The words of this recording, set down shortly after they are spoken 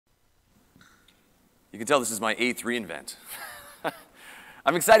You can tell this is my 8th reInvent.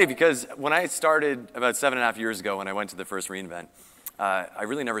 I'm excited because when I started about 7.5 years ago when I went to the first reInvent, I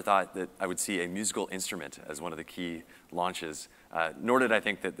really never thought that I would see a musical instrument as one of the key launches, nor did I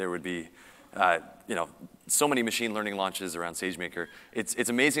think that there would be so many machine learning launches around SageMaker. It's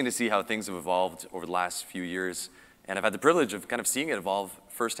amazing to see how things have evolved over the last few years, and I've had the privilege of kind of seeing it evolve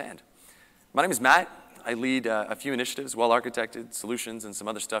firsthand. My name is Matt. I lead a few initiatives, well-architected solutions, and some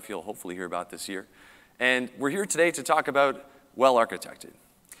other stuff you'll hopefully hear about this year. And we're here today to talk about well-architected.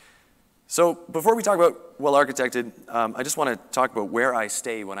 So before we talk about well-architected, I just want to talk about where I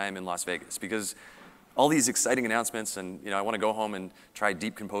stay when I am in Las Vegas, because all these exciting announcements, and I want to go home and try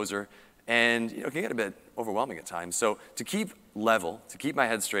Deep Composer, and it can get a bit overwhelming at times. So to keep level, to keep my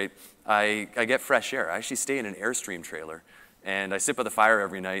head straight, I get fresh air. I actually stay in an Airstream trailer, and I sit by the fire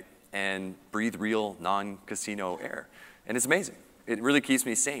every night and breathe real non-casino air. And it's amazing. It really keeps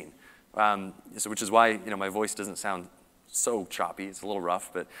me sane, which is why my voice doesn't sound so choppy. It's a little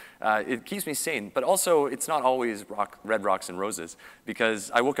rough, but it keeps me sane. But also, it's not always red rocks and roses,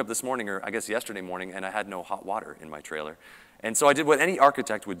 because I woke up this morning, or I guess yesterday morning, and I had no hot water in my trailer. And so I did what any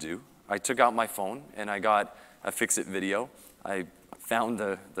architect would do. I took out my phone, and I got a fix-it video. I found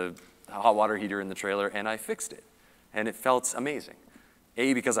the hot water heater in the trailer, and I fixed it. And it felt amazing.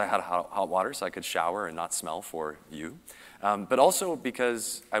 A, because I had hot water, so I could shower and not smell for you, but also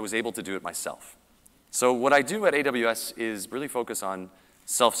because I was able to do it myself. So what I do at AWS is really focus on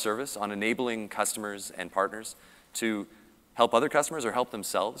self-service, on enabling customers and partners to help other customers or help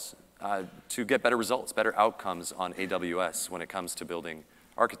themselves to get better results, better outcomes on AWS when it comes to building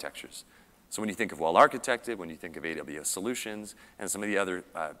architectures. So when you think of well-architected, when you think of AWS solutions, and some of the other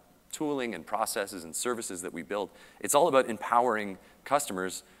tooling and processes and services that we build, it's all about empowering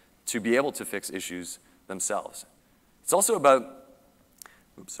customers to be able to fix issues themselves. It's also about,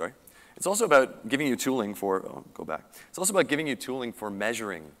 It's also about giving you tooling for, It's also about giving you tooling for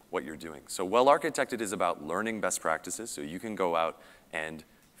measuring what you're doing. So well-architected is about learning best practices, so you can go out and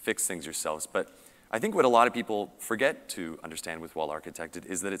fix things yourselves. But I think what a lot of people forget to understand with well-architected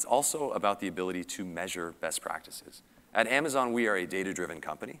is that it's also about the ability to measure best practices. At Amazon, we are a data-driven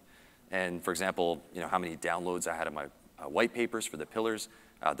company. And for example, how many downloads I had of my white papers for the pillars,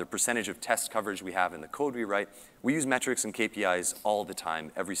 the percentage of test coverage we have in the code we write. We use metrics and KPIs all the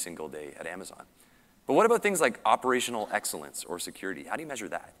time, every single day at Amazon. But what about things like operational excellence or security? How do you measure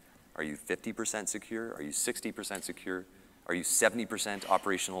that? Are you 50% secure? Are you 60% secure? Are you 70%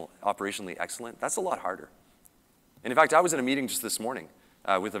 operationally excellent? That's a lot harder. And in fact, I was in a meeting just this morning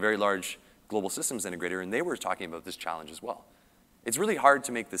with a very large global systems integrator, and they were talking about this challenge as well. It's really hard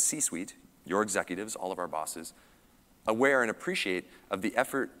to make the C-suite, your executives, all of our bosses, aware and appreciate of the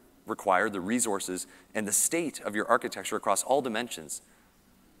effort required, the resources, and the state of your architecture across all dimensions.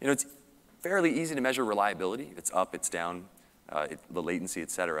 It's fairly easy to measure reliability. It's up, it's down, the latency, et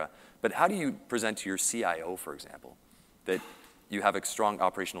cetera. But how do you present to your CIO, for example, that you have a strong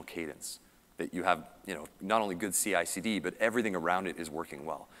operational cadence, that you have not only good CI/CD, but everything around it is working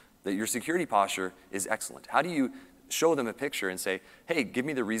well, that your security posture is excellent? How do you show them a picture and say, hey, give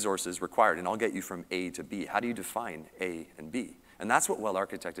me the resources required, and I'll get you from A to B? How do you define A and B? And that's what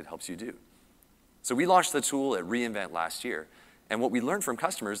well-architected helps you do. So we launched the tool at reInvent last year, and what we learned from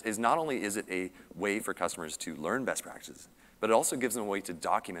customers is not only is it a way for customers to learn best practices, but it also gives them a way to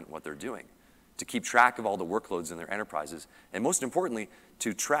document what they're doing, to keep track of all the workloads in their enterprises, and most importantly,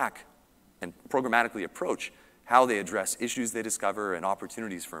 to track and programmatically approach how they address issues they discover and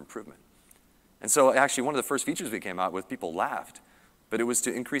opportunities for improvement. And so actually one of the first features we came out with, people laughed, but it was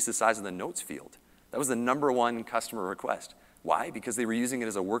to increase the size of the notes field. That was the #1 customer request. Why? Because they were using it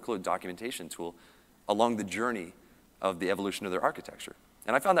as a workload documentation tool along the journey of the evolution of their architecture.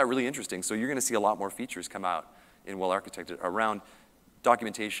 And I found that really interesting, so you're going to see a lot more features come out in well-architected around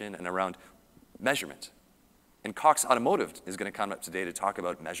documentation and around measurement. And Cox Automotive is going to come up today to talk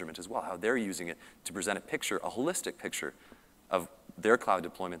about measurement as well, how they're using it to present a picture, a holistic picture of their cloud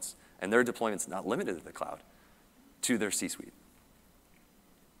deployments, and their deployments not limited to the cloud, to their C-suite.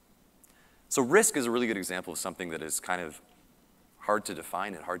 So risk is a really good example of something that is kind of hard to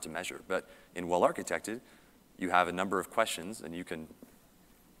define and hard to measure. But in well-architected, you have a number of questions, and you can,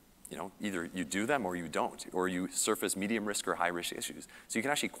 either you do them or you don't, or you surface medium risk or high risk issues. So you can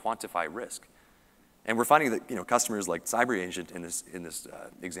actually quantify risk. And we're finding that customers like CyberAgent in this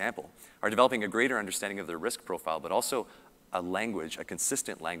example are developing a greater understanding of their risk profile, but also a language, a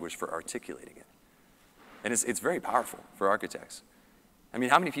consistent language for articulating it. And it's very powerful for architects. I mean,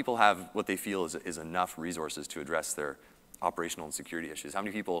 how many people have what they feel is enough resources to address their operational and security issues? How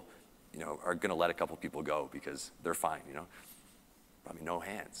many people are going to let a couple people go because they're fine? Probably no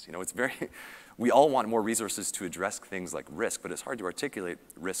hands. You know, it's very, we all want more resources to address things like risk, but it's hard to articulate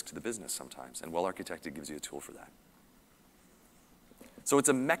risk to the business sometimes, and well-architected gives you a tool for that. So it's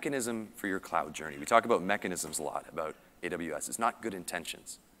a mechanism for your cloud journey. We talk about mechanisms a lot about AWS. It's not good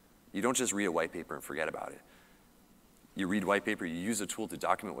intentions. You don't just read a white paper and forget about it. You read white paper, you use a tool to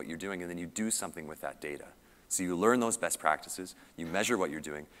document what you're doing, and then you do something with that data. So you learn those best practices, you measure what you're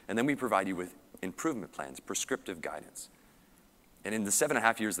doing, and then we provide you with improvement plans, prescriptive guidance. And in the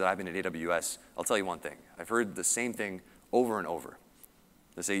 7.5 years that I've been at AWS, I'll tell you one thing. I've heard the same thing over and over.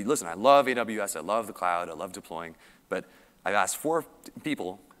 They say, listen, I love AWS, I love the cloud, I love deploying, but I've asked 4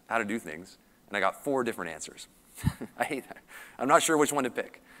 people how to do things, and I got 4 different answers. I hate that. I'm not sure which one to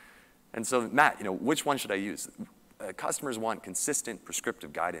pick. And so, Matt, you know, which one should I use? Customers want consistent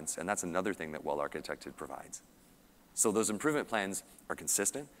prescriptive guidance, and that's another thing that well-architected provides. So those improvement plans are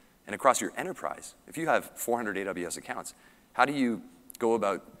consistent, and across your enterprise, if you have 400 AWS accounts, how do you go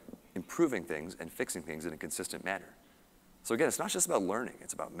about improving things and fixing things in a consistent manner? So again, it's not just about learning,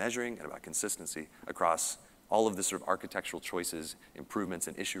 it's about measuring and about consistency across all of the sort of architectural choices, improvements,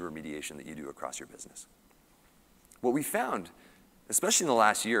 and issue remediation that you do across your business. What we found, especially in the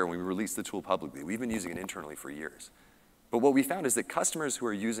last year when we released the tool publicly, we've been using it internally for years. But what we found is that customers who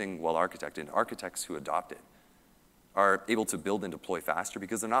are using well-architected and architects who adopt it are able to build and deploy faster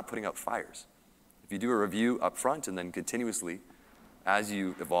because they're not putting out fires. If you do a review up front and then continuously, as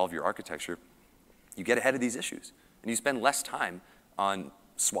you evolve your architecture, you get ahead of these issues. And you spend less time on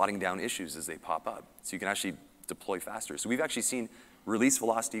swatting down issues as they pop up. So you can actually deploy faster. So we've actually seen release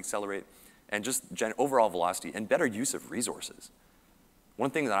velocity accelerate and just overall velocity and better use of resources.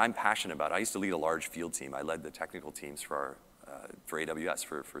 One thing that I'm passionate about, I used to lead a large field team. I led the technical teams for AWS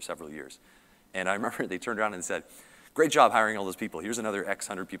for several years. And I remember they turned around and said, great job hiring all those people. Here's another X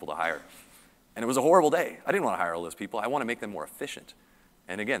hundred people to hire. And it was a horrible day. I didn't want to hire all those people. I want to make them more efficient.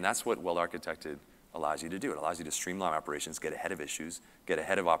 And again, that's what well-architected allows you to do. It allows you to streamline operations, get ahead of issues, get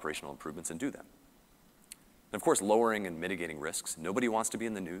ahead of operational improvements, and do them. And of course, lowering and mitigating risks. Nobody wants to be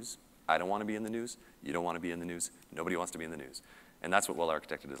in the news. I don't want to be in the news. You don't want to be in the news. Nobody wants to be in the news. And that's what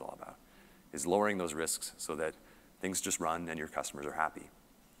well-architected is all about, is lowering those risks so that things just run and your customers are happy.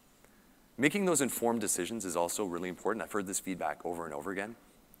 Making those informed decisions is also really important. I've heard this feedback over and over again,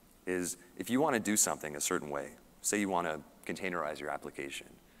 is if you want to do something a certain way, say you want to containerize your application,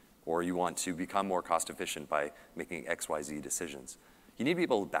 or you want to become more cost efficient by making XYZ decisions, you need to be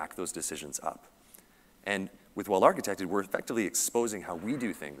able to back those decisions up. And with well-architected, we're effectively exposing how we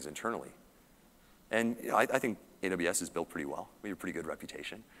do things internally. And you know, I think AWS is built pretty well. We have a pretty good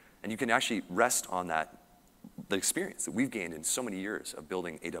reputation. And you can actually rest on that, the experience that we've gained in so many years of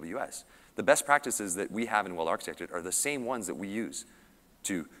building AWS. The best practices that we have in well-architected are the same ones that we use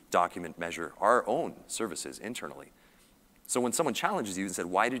to document, measure our own services internally. So when someone challenges you and said,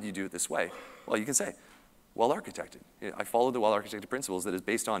 why did you do it this way? Well, you can say, well-architected. You know, I followed the well-architected principles that is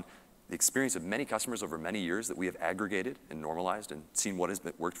based on the experience of many customers over many years that we have aggregated and normalized and seen what has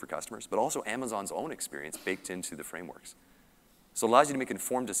worked for customers, but also Amazon's own experience baked into the frameworks. So it allows you to make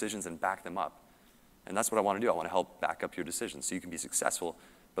informed decisions and back them up. And that's what I want to do. I want to help back up your decisions so you can be successful,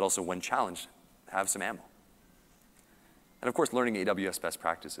 but also when challenged, have some ammo. And of course, learning AWS best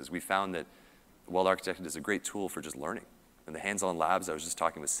practices. We found that well-architected is a great tool for just learning. And the hands-on labs, I was just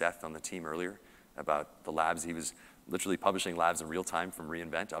talking with Seth on the team earlier about the labs. He was literally publishing labs in real time from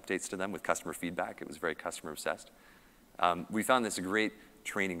reInvent, updates to them with customer feedback. It was very customer obsessed. We found this a great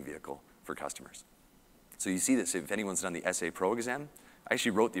training vehicle for customers. So you see this, if anyone's done the SA Pro exam, I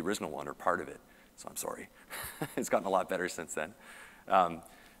actually wrote the original one or part of it, so I'm sorry. It's gotten a lot better since then.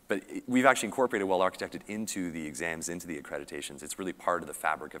 But we've actually incorporated well-architected into the exams, into the accreditations. It's really part of the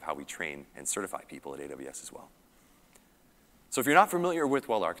fabric of how we train and certify people at AWS as well. So if you're not familiar with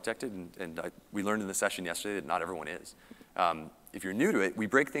well-architected, and we learned in the session yesterday that not everyone is, if you're new to it, we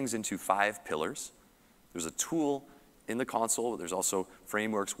break things into 5 pillars. There's a tool in the console. There's also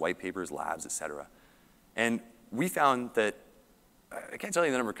frameworks, white papers, labs, et cetera. And we found that, I can't tell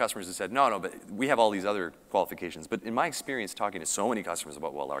you the number of customers that said, no, but we have all these other qualifications. But in my experience talking to so many customers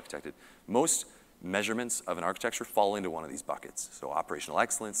about well-architected, most measurements of an architecture fall into one of these buckets. So operational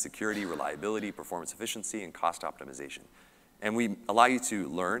excellence, security, reliability, performance efficiency, and cost optimization. And we allow you to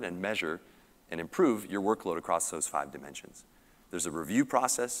learn and measure and improve your workload across those 5 dimensions. There's a review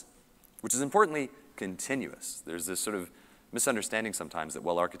process, which is importantly continuous. There's this sort of misunderstanding sometimes that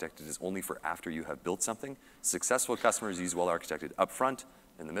well-architected is only for after you have built something. Successful customers use well-architected up front,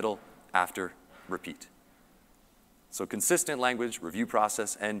 in the middle, after, repeat. So consistent language, review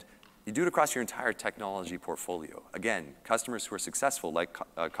process, and you do it across your entire technology portfolio. Again, customers who are successful, like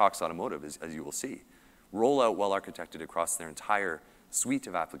Cox Automotive, as you will see, roll out well-architected across their entire suite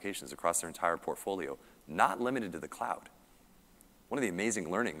of applications across their entire portfolio, not limited to the cloud. One of the amazing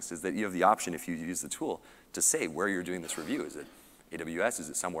learnings is that you have the option, if you use the tool, to say where you're doing this review. Is it AWS? Is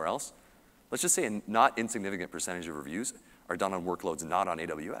it somewhere else? Let's just say a not insignificant percentage of reviews are done on workloads not on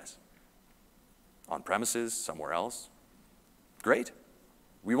AWS. On premises, somewhere else. Great.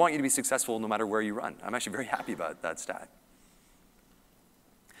 We want you to be successful no matter where you run. I'm actually very happy about that stat.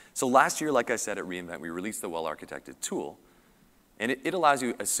 So last year, like I said at reInvent, we released the well-architected tool, and it allows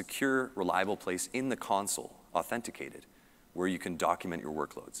you a secure, reliable place in the console, authenticated, where you can document your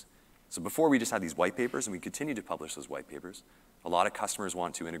workloads. So before, we just had these white papers, and we continue to publish those white papers. A lot of customers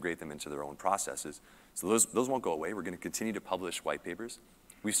want to integrate them into their own processes. So those won't go away. We're going to continue to publish white papers.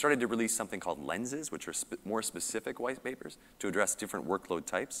 We've started to release something called lenses, which are more specific white papers to address different workload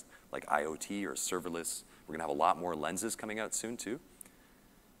types, like IoT or serverless. We're going to have a lot more lenses coming out soon, too.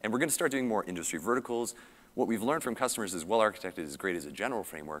 And we're going to start doing more industry verticals. What we've learned from customers is well-architected is great as a general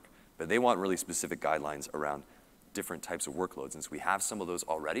framework, but they want really specific guidelines around different types of workloads. And so we have some of those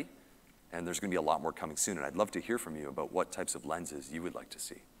already, and there's going to be a lot more coming soon. And I'd love to hear from you about what types of lenses you would like to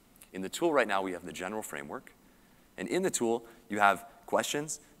see. In the tool right now, we have the general framework. And in the tool, you have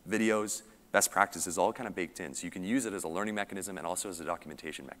questions, videos, best practices, all kind of baked in. So you can use it as a learning mechanism and also as a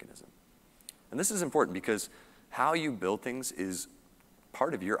documentation mechanism. And this is important because how you build things is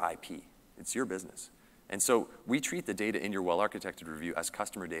part of your IP. It's your business. And so we treat the data in your well-architected review as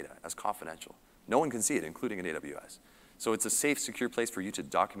customer data, as confidential. No one can see it, including in AWS. So it's a safe, secure place for you to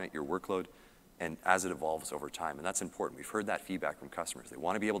document your workload and as it evolves over time. And that's important. We've heard that feedback from customers. They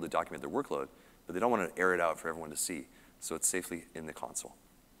want to be able to document their workload, but they don't want to air it out for everyone to see. So it's safely in the console.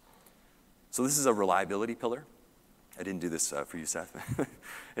 So this is a reliability pillar. I didn't do this for you, Seth.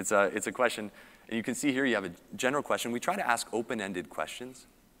 It's a question. And you can see here you have a general question. We try to ask open-ended questions.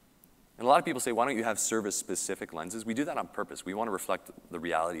 And a lot of people say, why don't you have service-specific lenses? We do that on purpose. We want to reflect the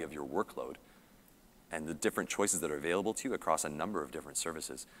reality of your workload and the different choices that are available to you across a number of different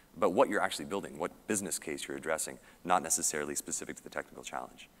services, but what you're actually building, what business case you're addressing, not necessarily specific to the technical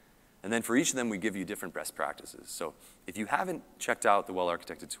challenge. And then for each of them, we give you different best practices. So if you haven't checked out the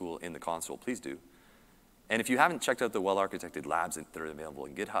well-architected tool in the console, please do. And if you haven't checked out the well-architected labs that are available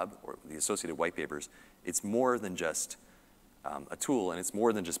in GitHub or the associated white papers, it's more than just a tool, and it's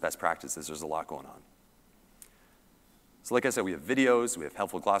more than just best practices. There's a lot going on. So like I said, we have videos, we have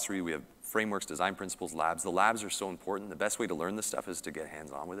helpful glossary, we have frameworks, design principles, labs. The labs are so important. The best way to learn this stuff is to get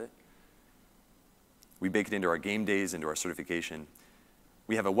hands-on with it. We bake it into our game days, into our certification.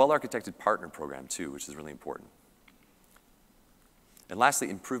 We have a well-architected partner program, too, which is really important. And lastly,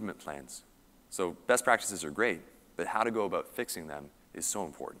 improvement plans. So best practices are great, but how to go about fixing them is so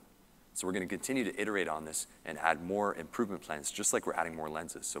important. So we're going to continue to iterate on this and add more improvement plans, just like we're adding more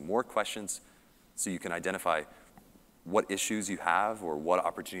lenses. So more questions so you can identify what issues you have or what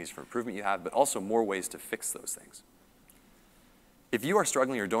opportunities for improvement you have, but also more ways to fix those things. If you are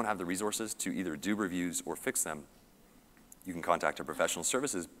struggling or don't have the resources to either do reviews or fix them, you can contact our professional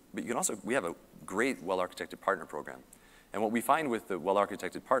services, but you can also, we have a great well-architected partner program. And what we find with the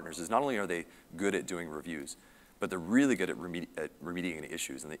well-architected partners is not only are they good at doing reviews, but they're really good at remediating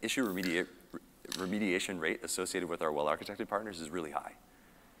issues. And the issue remediation rate associated with our well-architected partners is really high.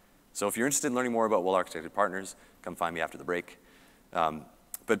 So if you're interested in learning more about well-architected partners, come find me after the break.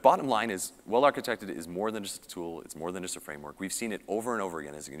 But bottom line is, well-architected is more than just a tool. It's more than just a framework. We've seen it over and over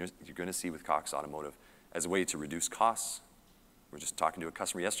again, as you're going to see with Cox Automotive, as a way to reduce costs. We were just talking to a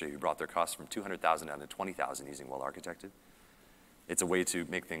customer yesterday who brought their costs from $200,000 down to $20,000 using well-architected. It's a way to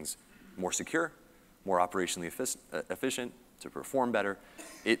make things more secure, more operationally efficient, to perform better.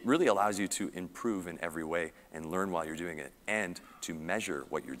 It really allows you to improve in every way and learn while you're doing it, and to measure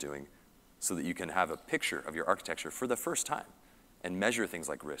what you're doing so that you can have a picture of your architecture for the first time and measure things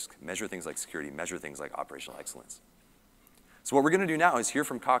like risk, measure things like security, measure things like operational excellence. So what we're going to do now is hear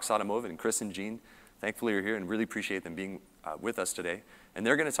from Cox Automotive, and Chris and Jean, thankfully, are here and really appreciate them being with us today. And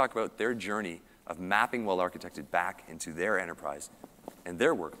they're going to talk about their journey of mapping well-architected back into their enterprise and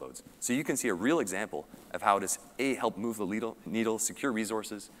their workloads. So you can see a real example of how it is, A, help move the needle, secure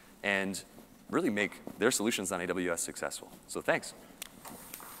resources, and really make their solutions on AWS successful. So thanks.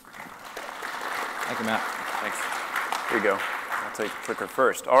 Thank you, Matt. Thanks. Here you go. I'll take the clicker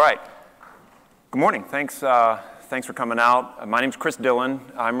first. All right. Good morning. Thanks for coming out. My name's Chris Dillon.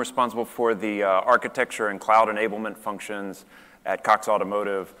 I'm responsible for the architecture and cloud enablement functions at Cox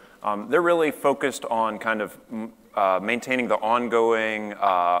Automotive. They're really focused on kind of maintaining the ongoing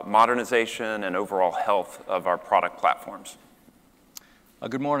modernization and overall health of our product platforms.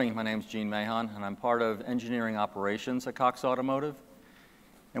 Good morning. My name is Gene Mahon, and I'm part of engineering operations at Cox Automotive.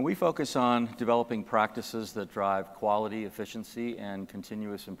 And we focus on developing practices that drive quality, efficiency, and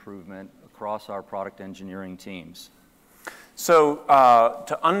continuous improvement across our product engineering teams. So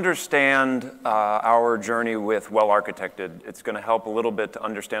to understand our journey with Well Architected, it's going to help a little bit to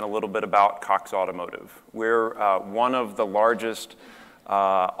understand a little bit about Cox Automotive. We're one of the largest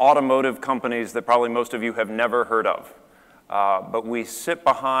automotive companies that probably most of you have never heard of. But we sit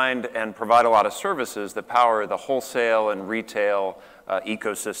behind and provide a lot of services that power the wholesale and retail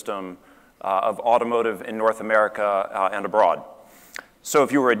ecosystem of automotive in North America and abroad. So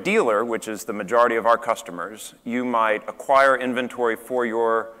if you were a dealer, which is the majority of our customers, you might acquire inventory for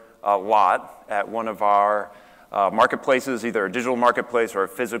your lot at one of our marketplaces, either a digital marketplace or a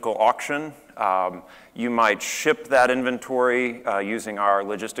physical auction. You might ship that inventory using our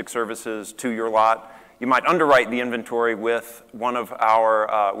logistics services to your lot. You might underwrite the inventory with with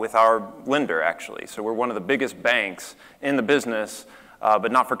our lender, actually. So we're one of the biggest banks in the business,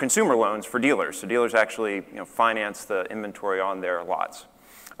 but not for consumer loans, for dealers. So dealers actually finance the inventory on their lots.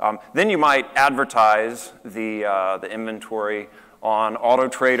 Then you might advertise the inventory on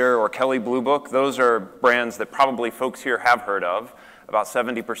AutoTrader or Kelley Blue Book. Those are brands that probably folks here have heard of. About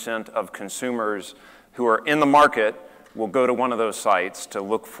 70% of consumers who are in the market will go to one of those sites to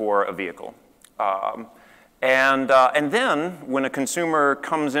look for a vehicle. And then when a consumer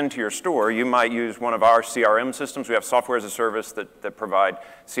comes into your store, you might use one of our CRM systems. We have software as a service that provide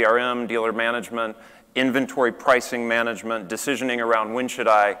CRM, dealer management, inventory pricing management, decisioning around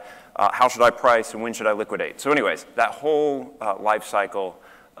how should I price and when should I liquidate. So anyways, that whole life cycle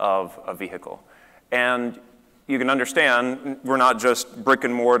of a vehicle. And you can understand we're not just brick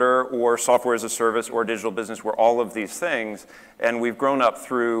and mortar or software as a service or digital business. We're all of these things. And we've grown up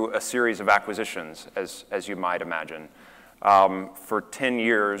through a series of acquisitions, as you might imagine. For 10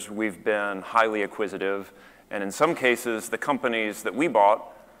 years, we've been highly acquisitive. And in some cases, the companies that we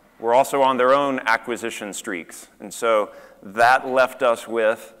bought were also on their own acquisition streaks. And so that left us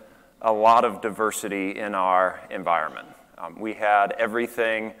with a lot of diversity in our environment. We had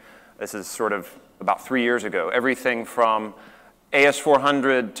everything, this is sort of about 3 years ago, everything from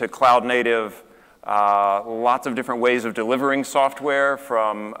AS400 to cloud native, lots of different ways of delivering software,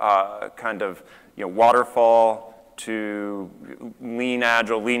 from kind of waterfall to lean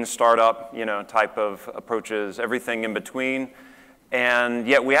agile, lean startup type of approaches, everything in between. And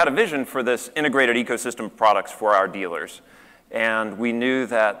yet we had a vision for this integrated ecosystem of products for our dealers. And we knew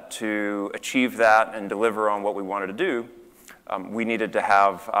that to achieve that and deliver on what we wanted to do, we needed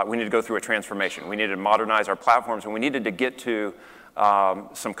to go through a transformation. We needed to modernize our platforms, and we needed to get to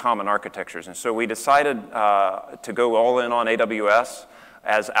some common architectures. And so we decided to go all in on AWS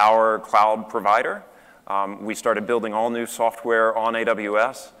as our cloud provider. We started building all new software on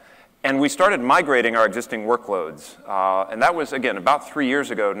AWS. And we started migrating our existing workloads. And that was, again, about 3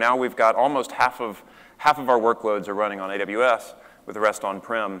 years ago. Now we've got almost half of our workloads are running on AWS, with the rest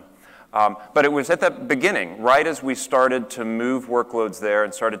on-prem. But it was at that beginning, right as we started to move workloads there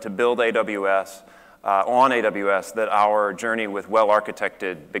and started to build AWS on AWS, that our journey with Well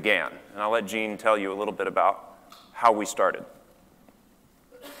Architected began. And I'll let Gene tell you a little bit about how we started.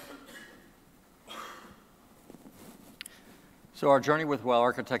 So our journey with Well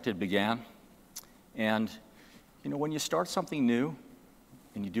Architected began. And when you start something new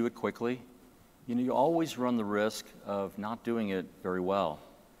and you do it quickly, you always run the risk of not doing it very well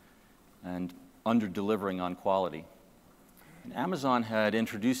and under-delivering on quality. And Amazon had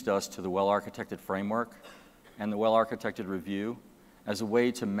introduced us to the Well Architected framework and the Well Architected review as a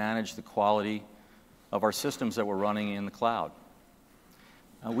way to manage the quality of our systems that were running in the cloud.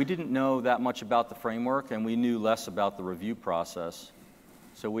 We didn't know that much about the framework, and we knew less about the review process.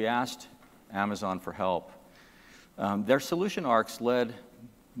 So we asked Amazon for help. Their solution arcs led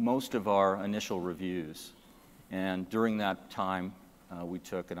most of our initial reviews. And during that time, we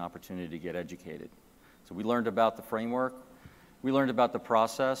took an opportunity to get educated. So we learned about the framework. We learned about the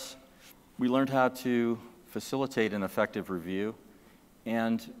process. We learned how to facilitate an effective review.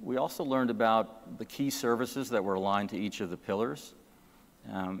 And we also learned about the key services that were aligned to each of the pillars.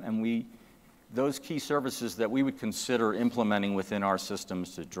 Those key services that we would consider implementing within our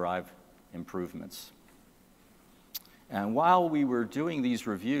systems to drive improvements. And while we were doing these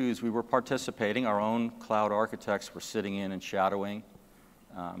reviews, we were participating. Our own cloud architects were sitting in and shadowing,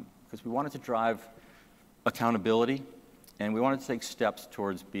 because we wanted to drive accountability, and we wanted to take steps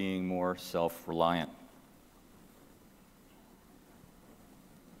towards being more self-reliant.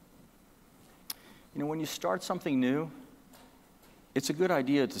 When you start something new, it's a good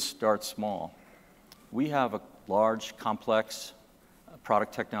idea to start small. We have a large, complex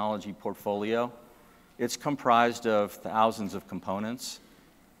product technology portfolio. It's comprised of thousands of components,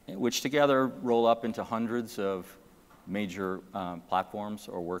 which together roll up into hundreds of major platforms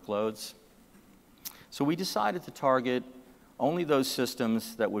or workloads. So we decided to target only those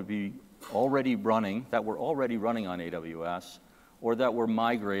systems that would be already running, that were already running on AWS, or that were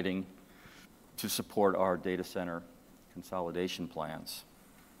migrating to support our data center consolidation plans.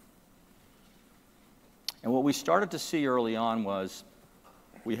 And what we started to see early on was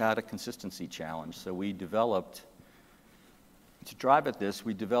we had a consistency challenge. So we developed, to drive at this,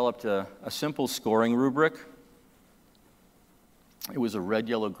 we developed a simple scoring rubric. It was a red,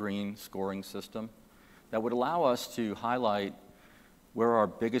 yellow, green scoring system that would allow us to highlight where our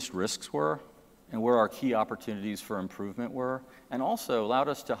biggest risks were and where our key opportunities for improvement were, and also allowed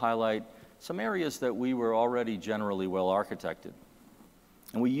us to highlight some areas that we were already generally well architected.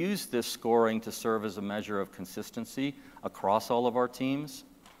 And we used this scoring to serve as a measure of consistency across all of our teams.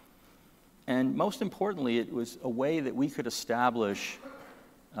 And most importantly, it was a way that we could establish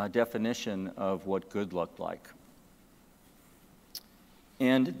a definition of what good looked like.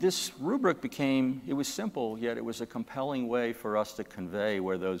 And this rubric became, it was simple, yet it was a compelling way for us to convey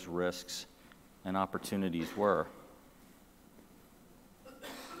where those risks and opportunities were.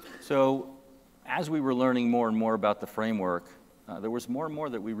 So as we were learning more and more about the framework, there was more and more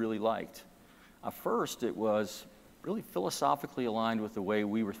that we really liked. First, it was really philosophically aligned with the way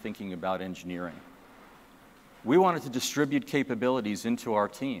we were thinking about engineering. We wanted to distribute capabilities into our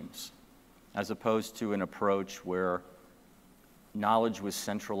teams, as opposed to an approach where knowledge was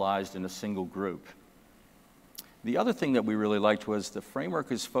centralized in a single group. The other thing that we really liked was the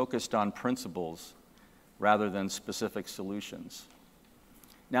framework is focused on principles rather than specific solutions.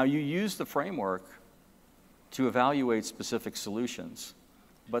 Now, you use the framework to evaluate specific solutions,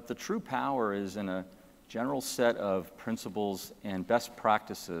 but the true power is in a general set of principles and best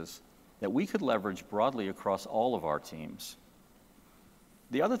practices that we could leverage broadly across all of our teams.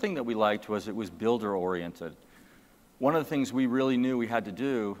 The other thing that we liked was it was builder-oriented. One of the things we really knew we had to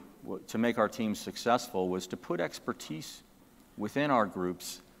do to make our teams successful was to put expertise within our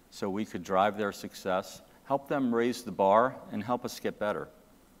groups so we could drive their success, help them raise the bar, and help us get better.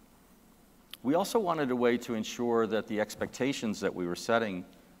 We also wanted a way to ensure that the expectations that we were setting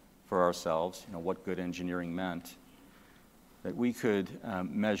for ourselves, what good engineering meant, that we could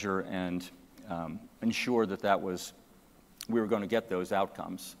measure and ensure that we were going to get those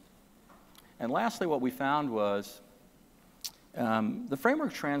outcomes. And lastly, what we found was the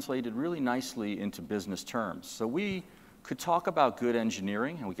framework translated really nicely into business terms. So we could talk about good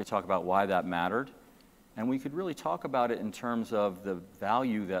engineering, and we could talk about why that mattered, and we could really talk about it in terms of the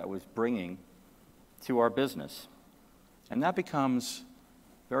value that it was bringing to our business. And that becomes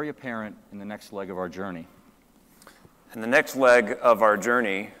very apparent in the next leg of our journey. And the next leg of our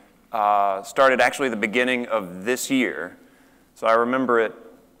journey started actually the beginning of this year. So I remember it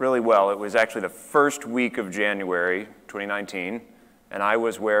really well. It was actually the first week of January 2019, and I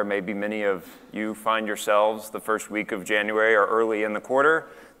was where maybe many of you find yourselves the first week of January or early in the quarter,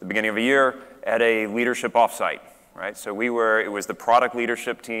 the beginning of a year, at a leadership offsite. Right? So it was the product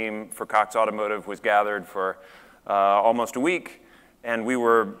leadership team for Cox Automotive was gathered for almost a week, and we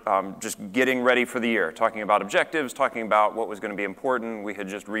were just getting ready for the year, talking about objectives, talking about what was going to be important. We had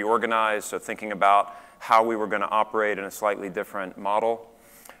just reorganized, so thinking about how we were going to operate in a slightly different model.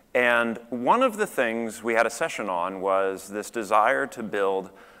 And one of the things we had a session on was this desire to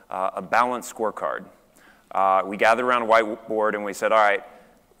build a balanced scorecard. We gathered around a whiteboard and we said, all right,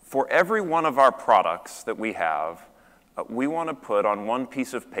 for every one of our products that we have, we want to put on one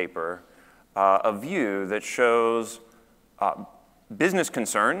piece of paper a view that shows business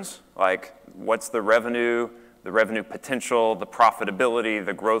concerns, like what's the revenue potential, the profitability,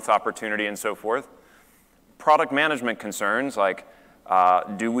 the growth opportunity, and so forth. Product management concerns, like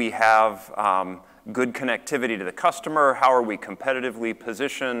do we have good connectivity to the customer? How are we competitively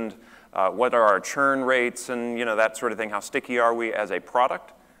positioned? What are our churn rates and that sort of thing? How sticky are we as a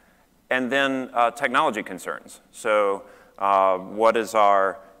product? And then technology concerns. So what is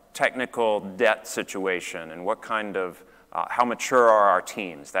our technical debt situation and what kind of, how mature are our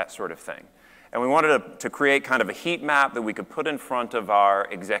teams, that sort of thing. And we wanted to create kind of a heat map that we could put in front of our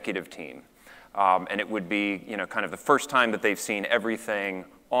executive team. And it would be kind of the first time that they've seen everything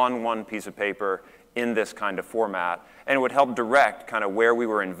on one piece of paper in this kind of format. And it would help direct kind of where we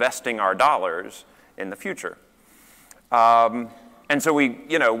were investing our dollars in the future. And so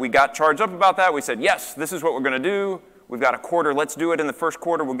we got charged up about that. We said, yes, this is what we're going to do. We've got a quarter. Let's do it in the first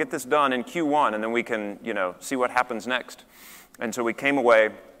quarter. We'll get this done in Q1, and then we can, see what happens next. And so we came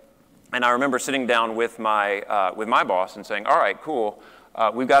away, and I remember sitting down with my boss and saying, all right, cool.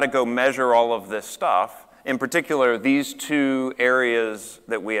 We've got to go measure all of this stuff, In particular, these two areas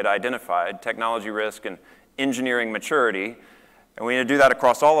that we had identified, technology risk and engineering maturity, and we need to do that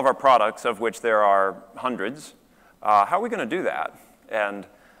across all of our products, of which there are hundreds. How are we going to do that? And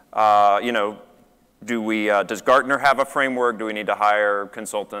you know, does Gartner have a framework? Do we need to hire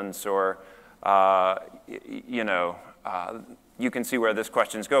consultants? Or you know, you can see where this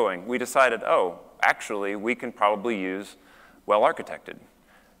question's going. We decided, oh, actually, we can probably use well-architected.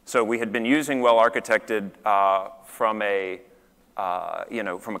 So we had been using well-architected from a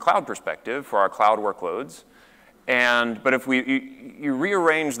cloud perspective for our cloud workloads. But if you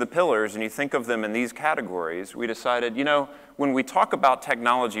rearrange the pillars and you think of them in these categories, we decided, you know, when we talk about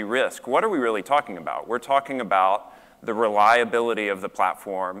technology risk, what are we really talking about? We're talking about the reliability of the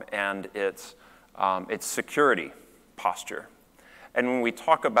platform and its security posture. And when we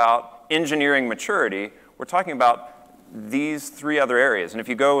talk about engineering maturity, we're talking about these three other areas. And if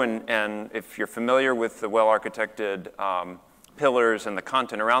you go and if you're familiar with the well-architected pillars and the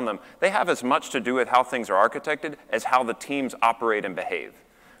content around them, they have as much to do with how things are architected as how the teams operate and behave,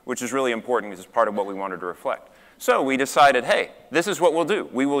 which is really important as part of what we wanted to reflect. So we decided, hey, this is what we'll do.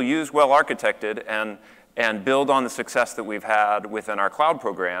 We will use well-architected and build on the success that we've had within our cloud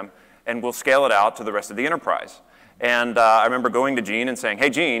program, and we'll scale it out to the rest of the enterprise. And I remember going to Gene and saying, hey,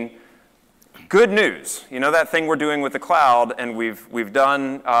 Gene, good news. You know that thing we're doing with the cloud, and we've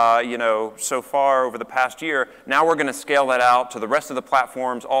done you know, so far over the past year. Now we're going to scale that out to the rest of the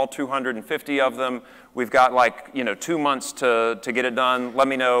platforms, all 250 of them. We've got like, you know, 2 months to get it done. Let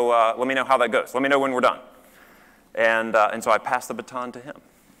me know how that goes. Let me know when we're done. And so I passed the baton to him.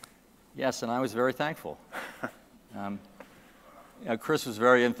 Yes, and I was very thankful. You know, Chris was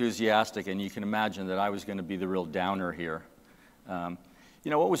very enthusiastic, and you can imagine that I was going to be the real downer here. You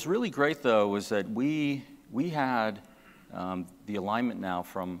know, what was really great, though, was that we had the alignment now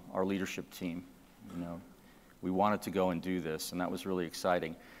from our leadership team. You know, we wanted to go and do this, and that was really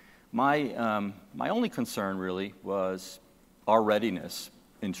exciting. My only concern, really, was our readiness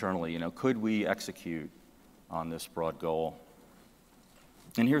internally. You know, could we execute on this broad goal?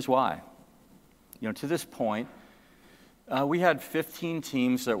 And here's why. You know, to this point, we had 15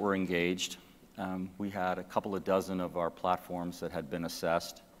 teams that were engaged. We had a couple of dozen of our platforms that had been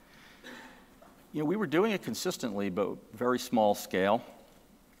assessed. You know, we were doing it consistently, but very small scale.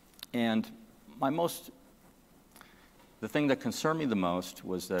 And the thing that concerned me the most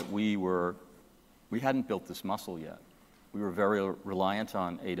was that we hadn't built this muscle yet. We were very reliant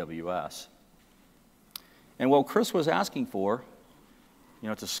on AWS. And what Chris was asking for, you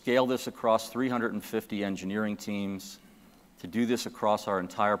know, to scale this across 350 engineering teams, to do this across our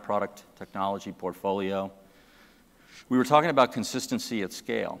entire product technology portfolio. We were talking about consistency at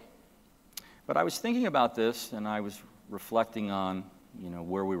scale. But I was thinking about this, and I was reflecting on, you know,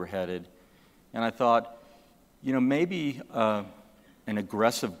 where we were headed. And I thought, you know, maybe an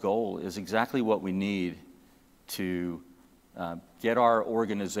aggressive goal is exactly what we need to get our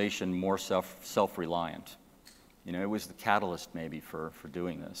organization more self-reliant. You know, it was the catalyst maybe for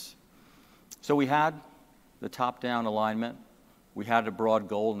doing this. So we had the top-down alignment. We had a broad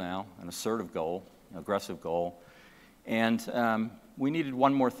goal now, an assertive goal, an aggressive goal. And we needed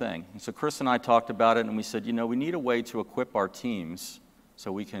one more thing. And so Chris and I talked about it, and we said, you know, we need a way to equip our teams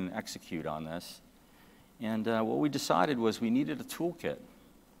so we can execute on this. And what we decided was we needed a toolkit.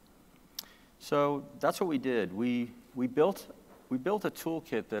 So that's what we did. We built a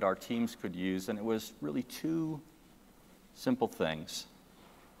toolkit that our teams could use, and it was really two simple things.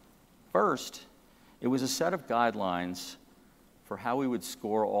 First, it was a set of guidelines for how we would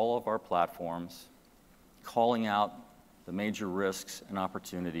score all of our platforms, calling out the major risks and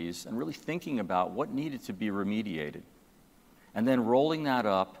opportunities, and really thinking about what needed to be remediated, and then rolling that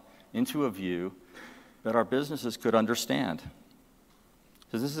up into a view that our businesses could understand.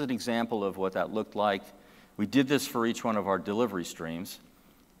 So this is an example of what that looked like. We did this for each one of our delivery streams.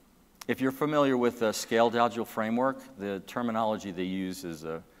 If you're familiar with the Scaled Agile framework, the terminology they use is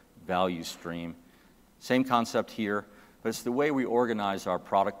a value stream. Same concept here, but it's the way we organize our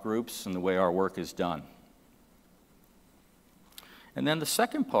product groups and the way our work is done. And then the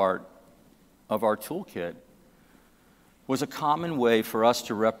second part of our toolkit was a common way for us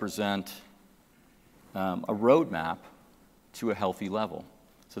to represent a roadmap to a healthy level.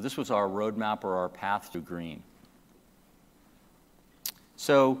 So this was our roadmap or our path to green.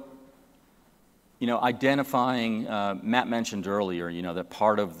 So, you know, identifying, Matt mentioned earlier, you know, that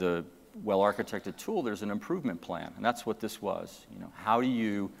part of the well-architected tool, there's an improvement plan, and that's what this was. You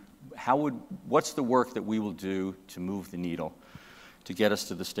know, what's the work that we will do to move the needle to get us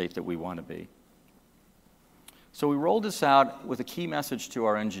to the state that we want to be? So we rolled this out with a key message to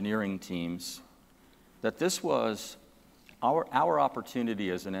our engineering teams that this was our opportunity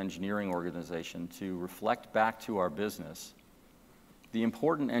as an engineering organization to reflect back to our business the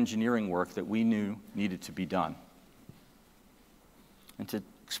important engineering work that we knew needed to be done, and to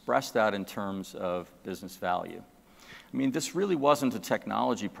express that in terms of business value. I mean, this really wasn't a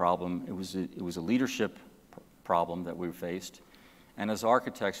technology problem. It was a leadership problem that we faced. And as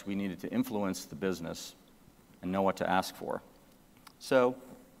architects, we needed to influence the business and know what to ask for. So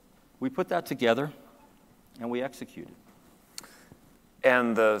we put that together, and we executed.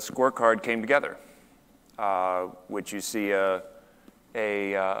 And the scorecard came together, which you see a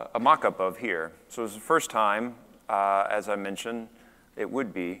mock-up of here. So it was the first time, as I mentioned, it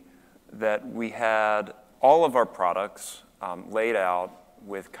would be, that we had all of our products laid out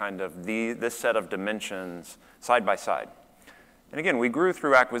with kind of this set of dimensions side by side. And again, we grew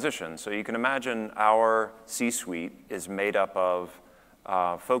through acquisition, so you can imagine our C-suite is made up of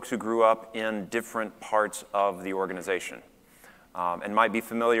folks who grew up in different parts of the organization, and might be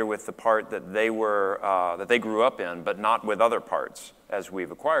familiar with the part that they grew up in, but not with other parts as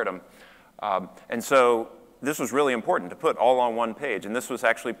we've acquired them. And so this was really important to put all on one page, and this was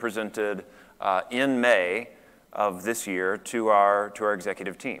actually presented in May of this year to our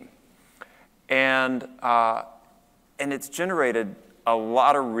executive team. And it's generated a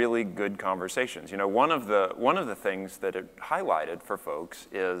lot of really good conversations. You know, one of the things that it highlighted for folks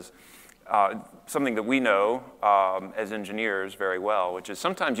is something that we know as engineers very well, which is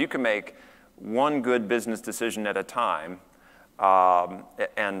sometimes you can make one good business decision at a time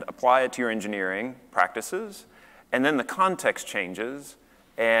and apply it to your engineering practices, and then the context changes,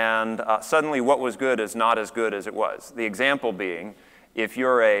 and suddenly what was good is not as good as it was. The example being, if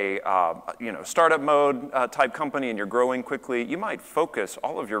you're a startup mode type company and you're growing quickly, you might focus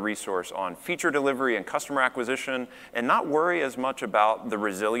all of your resource on feature delivery and customer acquisition and not worry as much about the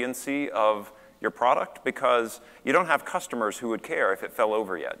resiliency of your product, because you don't have customers who would care if it fell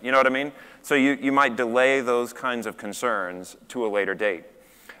over yet. You know what I mean? So you might delay those kinds of concerns to a later date.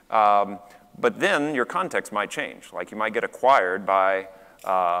 But then your context might change. Like you might get acquired by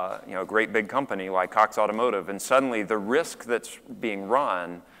a great big company like Cox Automotive, and suddenly the risk that's being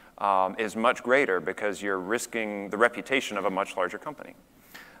run is much greater because you're risking the reputation of a much larger company.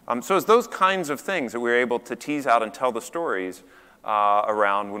 So it's those kinds of things that we were able to tease out and tell the stories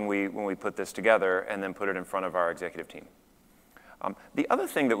around when we put this together and then put it in front of our executive team. The other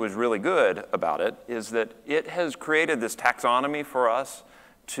thing that was really good about it is that it has created this taxonomy for us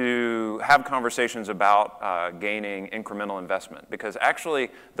to have conversations about gaining incremental investment. Because actually,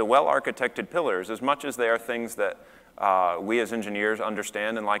 the well-architected pillars, as much as they are things that we as engineers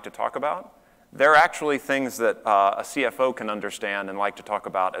understand and like to talk about, they're actually things that a CFO can understand and like to talk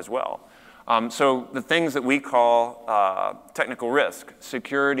about as well. So the things that we call technical risk,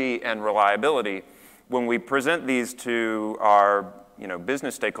 security, and reliability, when we present these to our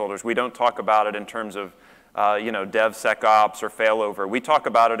business stakeholders, we don't talk about it in terms of DevSecOps or failover. We talk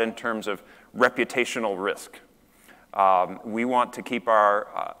about it in terms of reputational risk. We want to keep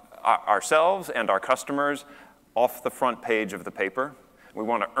ourselves and our customers off the front page of the paper. We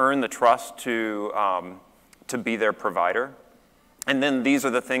want to earn the trust to be their provider. And then these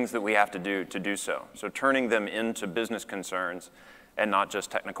are the things that we have to do so. So turning them into business concerns and not just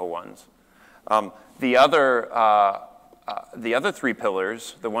technical ones. The other three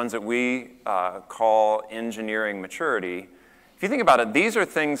pillars, the ones that we call engineering maturity, if you think about it, these are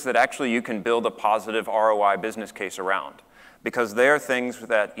things that actually you can build a positive ROI business case around, because they are things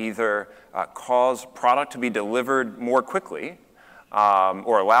that either cause product to be delivered more quickly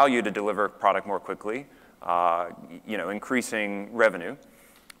or allow you to deliver product more quickly, increasing revenue,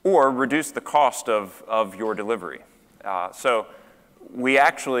 or reduce the cost of your delivery. So we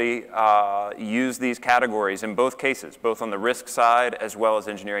actually use these categories in both cases, both on the risk side as well as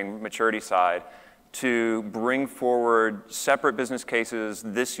engineering maturity side, to bring forward separate business cases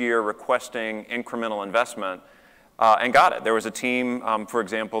this year requesting incremental investment, and got it. There was a team, for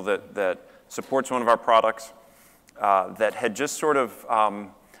example, that supports one of our products that had just sort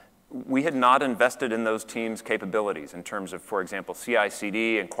of, we had not invested in those teams' capabilities in terms of, for example,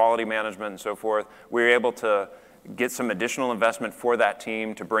 CI/CD and quality management and so forth. We were able to get some additional investment for that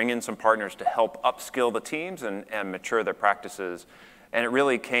team, to bring in some partners to help upskill the teams and mature their practices. And it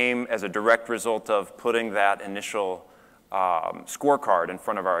really came as a direct result of putting that initial scorecard in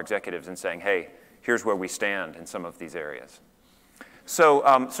front of our executives and saying, hey, here's where we stand in some of these areas.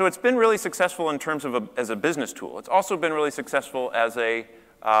 So it's been really successful in terms of as a business tool. It's also been really successful as a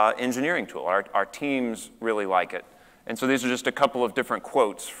engineering tool. Our teams really like it. And so these are just a couple of different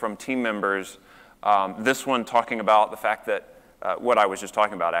quotes from team members. This one talking about the fact that what I was just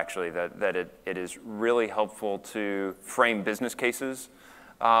talking about, actually, that it is really helpful to frame business cases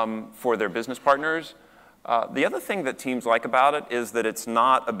for their business partners. The other thing that teams like about it is that it's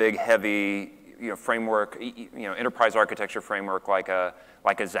not a big, heavy framework, enterprise architecture framework like a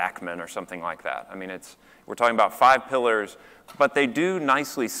Zachman or something like that. I mean, we're talking about 5 pillars, but they do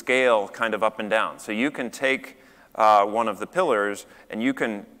nicely scale kind of up and down. So you can take one of the pillars and you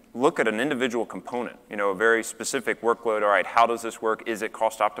can look at an individual component, a very specific workload. All right, how does this work? Is it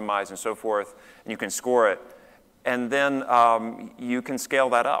cost optimized and so forth? And you can score it. And then you can scale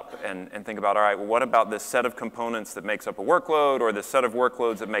that up and think about, all right, well, what about this set of components that makes up a workload or this set of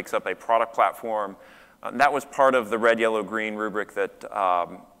workloads that makes up a product platform? That was part of the red, yellow, green rubric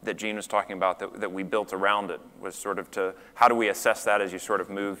that Gene was talking about that we built around it, was sort of how do we assess that as you sort of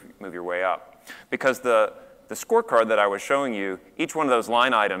move your way up? Because the scorecard that I was showing you, each one of those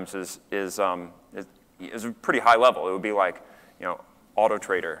line items is a pretty high level. It would be like,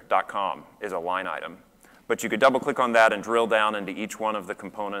 autotrader.com is a line item. But you could double click on that and drill down into each one of the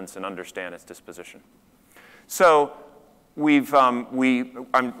components and understand its disposition. So we've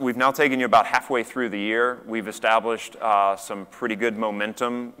now taken you about halfway through the year. We've established some pretty good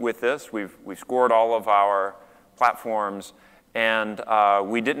momentum with this. We've scored all of our platforms, and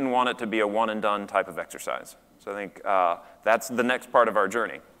we didn't want it to be a one and done type of exercise. So I think that's the next part of our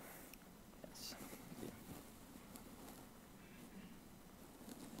journey.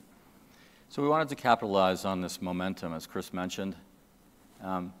 So we wanted to capitalize on this momentum, as Chris mentioned.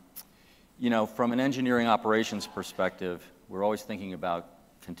 From an engineering operations perspective, we're always thinking about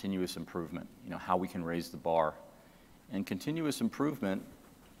continuous improvement, how we can raise the bar. And continuous improvement,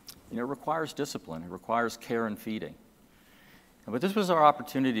 requires discipline. It requires care and feeding. But this was our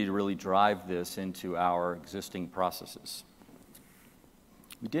opportunity to really drive this into our existing processes.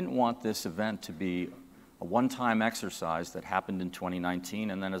 We didn't want this event to be a one-time exercise that happened in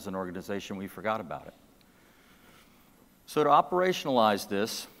 2019, and then as an organization, we forgot about it. So to operationalize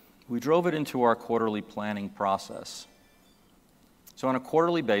this, we drove it into our quarterly planning process. So on a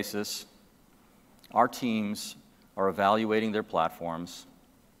quarterly basis, our teams are evaluating their platforms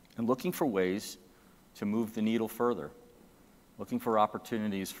and looking for ways to move the needle further, looking for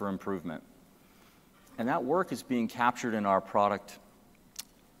opportunities for improvement. And that work is being captured in our product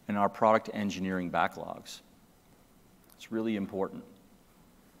engineering backlogs. It's really important.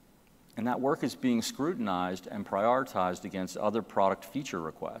 And that work is being scrutinized and prioritized against other product feature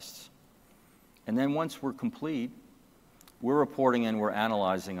requests. And then once we're complete, we're reporting and we're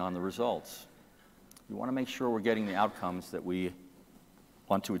analyzing on the results. We want to make sure we're getting the outcomes that we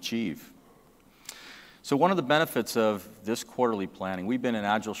want to achieve. So one of the benefits of this quarterly planning, we've been an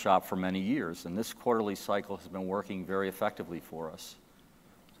Agile shop for many years, and this quarterly cycle has been working very effectively for us.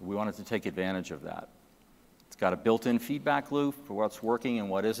 We wanted to take advantage of that. It's got a built-in feedback loop for what's working and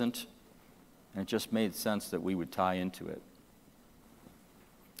what isn't, and it just made sense that we would tie into it.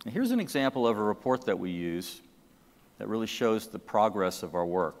 And here's an example of a report that we use that really shows the progress of our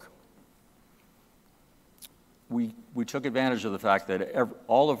work. We took advantage of the fact that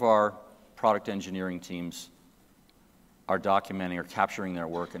all of our product engineering teams are documenting or capturing their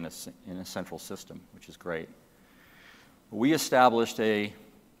work in a central system, which is great. We established a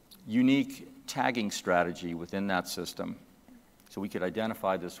unique tagging strategy within that system so we could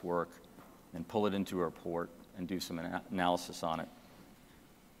identify this work and pull it into a report and do some analysis on it.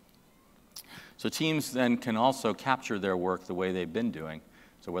 So teams then can also capture their work the way they've been doing.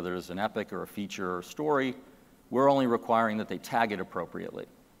 So whether it's an epic or a feature or a story, we're only requiring that they tag it appropriately.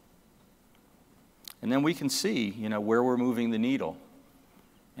 And then we can see, where we're moving the needle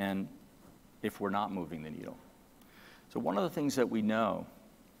and if we're not moving the needle. So one of the things that we know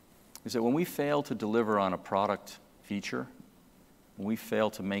is that when we fail to deliver on a product feature, when we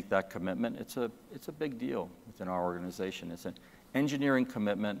fail to make that commitment, it's a big deal within our organization. It's an engineering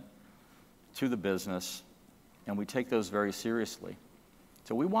commitment to the business, and we take those very seriously.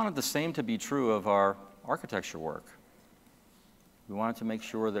 So we wanted the same to be true of our architecture work. We wanted to make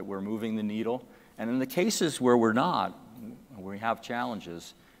sure that we're moving the needle, and in the cases where we're not, where we have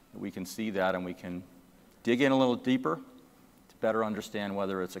challenges, we can see that and we can dig in a little deeper to better understand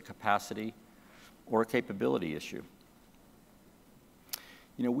whether it's a capacity or a capability issue.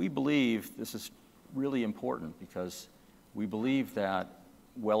 We believe this is really important because we believe that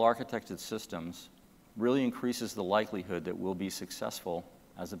well-architected systems really increases the likelihood that we'll be successful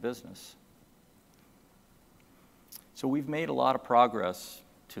as a business. So we've made a lot of progress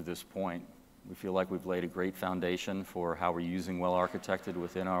to this point. We feel like we've laid a great foundation for how we're using well-architected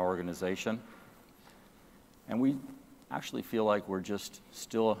within our organization. And we actually feel like we're just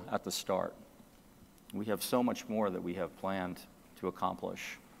still at the start. We have so much more that we have planned to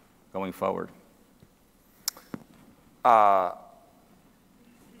accomplish going forward. And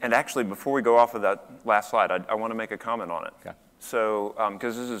actually, before we go off of that last slide, I want to make a comment on it. Okay. So,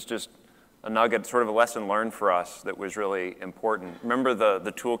 because this is just a nugget, sort of a lesson learned for us that was really important. Remember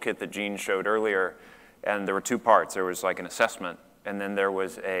the toolkit that Gene showed earlier, and there were two parts. There was like an assessment, and then there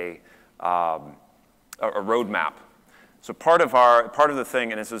was a roadmap. So part of the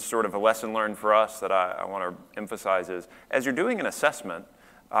thing, and this is sort of a lesson learned for us that I want to emphasize is, as you're doing an assessment,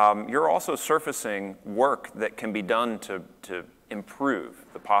 you're also surfacing work that can be done to improve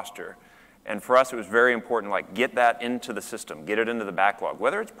the posture. And for us, it was very important, like, get that into the system, get it into the backlog.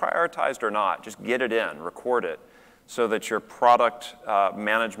 Whether it's prioritized or not, just get it in, record it, so that your product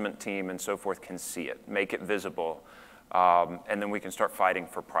management team and so forth can see it, make it visible, and then we can start fighting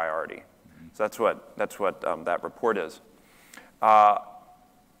for priority. So that's what that report is.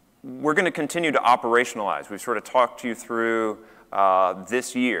 We're going to continue to operationalize. We've sort of talked you through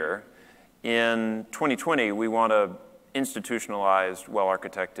this year. In 2020, we want to institutionalize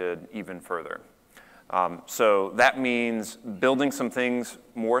well-architected even further. So that means building some things,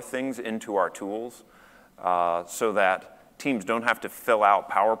 more things into our tools so that teams don't have to fill out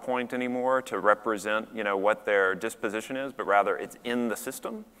PowerPoint anymore to represent, what their disposition is, but rather it's in the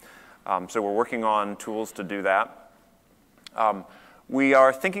system. So we're working on tools to do that. We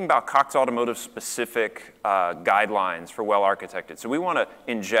are thinking about Cox Automotive specific guidelines for well-architected. So we want to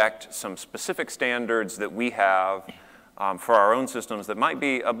inject some specific standards that we have for our own systems that might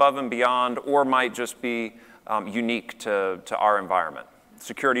be above and beyond or might just be unique to our environment.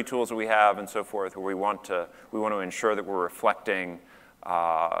 Security tools that we have and so forth, where we want to ensure that we're reflecting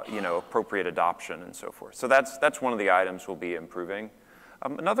appropriate adoption and so forth. So that's one of the items we'll be improving.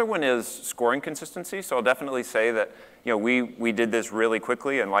 Another one is scoring consistency. So I'll definitely say that we did this really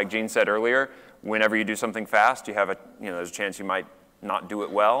quickly, and like Gene said earlier, whenever you do something fast, you have there's a chance you might not do it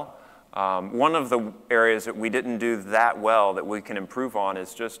well. One of the areas that we didn't do that well that we can improve on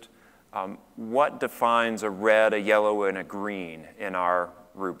is just what defines a red, a yellow, and a green in our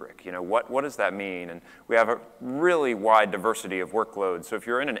rubric. What does that mean? And we have a really wide diversity of workloads. So if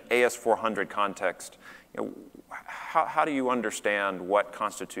you're in an AS400 context, how do you understand what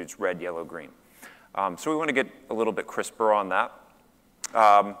constitutes red, yellow, green? So we want to get a little bit crisper on that.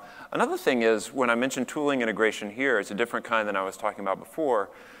 Another thing is, when I mentioned tooling integration here, it's a different kind than I was talking about before.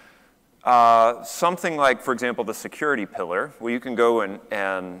 Something like, for example, the security pillar, where you can go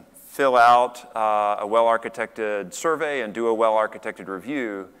and fill out a well-architected survey and do a well-architected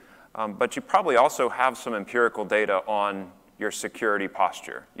review, but you probably also have some empirical data on your security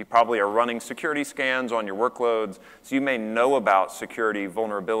posture. You probably are running security scans on your workloads, so you may know about security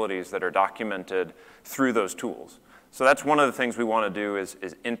vulnerabilities that are documented through those tools. So that's one of the things we want to do is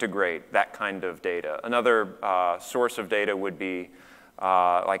integrate that kind of data. Another source of data would be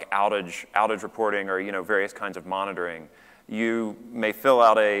like outage reporting or various kinds of monitoring. You may fill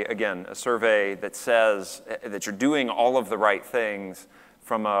out a survey that says that you're doing all of the right things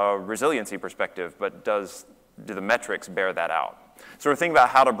from a resiliency perspective, but do the metrics bear that out? So we're thinking about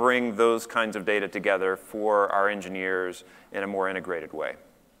how to bring those kinds of data together for our engineers in a more integrated way.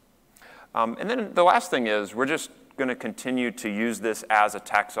 And then the last thing is we're just going to continue to use this as a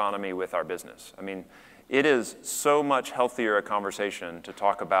taxonomy with our business. I mean, it is so much healthier a conversation to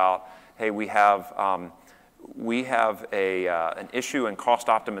talk about, hey, we have an issue in cost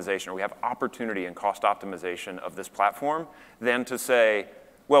optimization, or we have opportunity in cost optimization of this platform, than to say,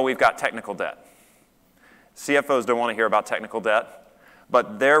 well, we've got technical debt. CFOs don't want to hear about technical debt,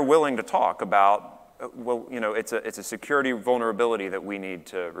 but they're willing to talk about, it's a security vulnerability that we need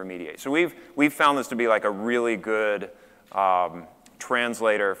to remediate. So we've found this to be like a really good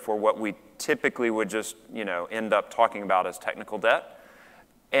translator for what we typically would just end up talking about as technical debt.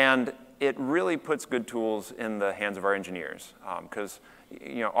 And it really puts good tools in the hands of our engineers. Because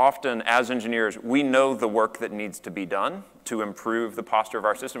often as engineers, we know the work that needs to be done to improve the posture of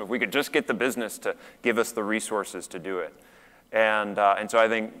our system. If we could just get the business to give us the resources to do it. And so I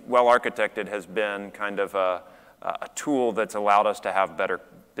think well-architected has been kind of a tool that's allowed us to have better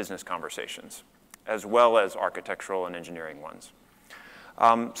business conversations, as well as architectural and engineering ones.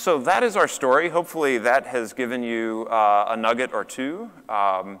 So that is our story. Hopefully that has given you a nugget or two.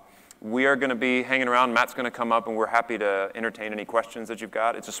 We are going to be hanging around. Matt's going to come up, and we're happy to entertain any questions that you've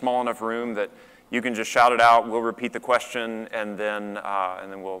got. It's a small enough room that you can just shout it out. We'll repeat the question, and then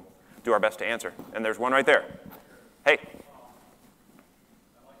we'll do our best to answer. And there's one right there. Hey.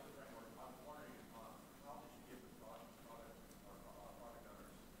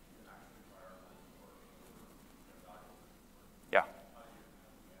 Yeah.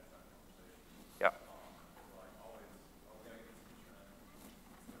 Yeah.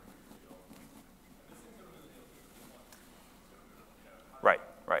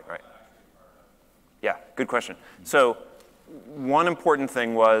 Good question. So one important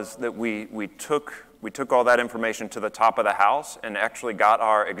thing was that we took all that information to the top of the house and actually got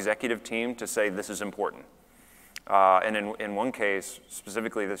our executive team to say this is important. And in one case,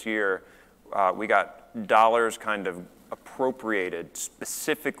 specifically this year, we got dollars kind of appropriated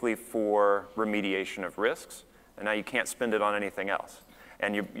specifically for remediation of risks, and now you can't spend it on anything else.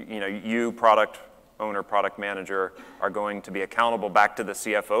 And you product owner, product manager, are going to be accountable back to the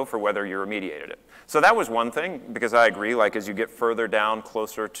CFO for whether you remediated it. So that was one thing, because I agree, like as you get further down,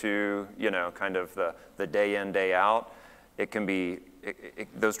 closer to, kind of the day in, day out, it can be,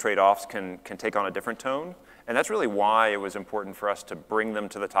 those trade-offs can take on a different tone. And that's really why it was important for us to bring them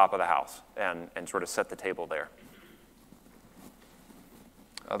to the top of the house and sort of set the table there.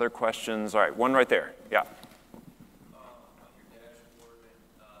 Other questions? All right, one right there. Yeah.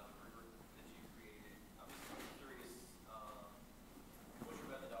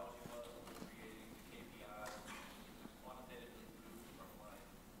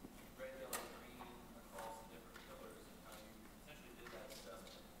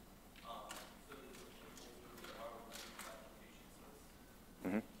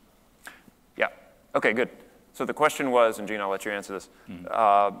 Okay, good. So the question was, and Gene, I'll let you answer this.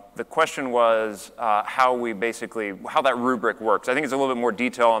 The question was how that rubric works. I think it's a little bit more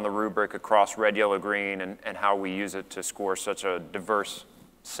detail on the rubric across red, yellow, green, and how we use it to score such a diverse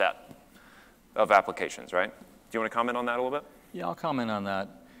set of applications, right? Do you want to comment on that a little bit? Yeah, I'll comment on that.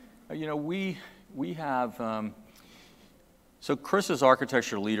 We have, so Chris's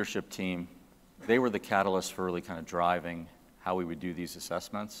architecture leadership team, they were the catalyst for really kind of driving how we would do these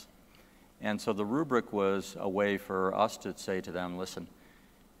assessments. And so the rubric was a way for us to say to them, listen,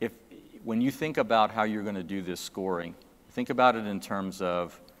 when you think about how you're going to do this scoring, think about it in terms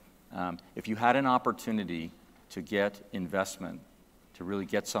of if you had an opportunity to get investment, to really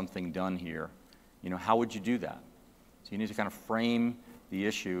get something done here, how would you do that? So you need to kind of frame the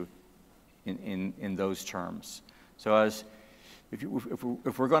issue in those terms. So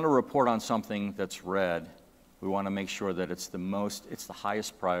if we're going to report on something that's red, we want to make sure that it's the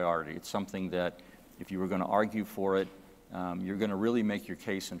highest priority. It's something that if you were going to argue for it, you're going to really make your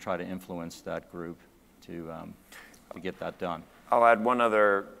case and try to influence that group to get that done. I'll add one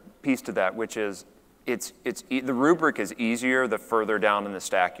other piece to that, which is the rubric is easier the further down in the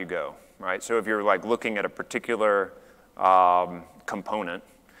stack you go, right? So if you're like looking at a particular component,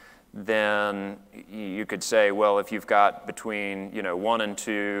 then you could say, well, if you've got between 1 and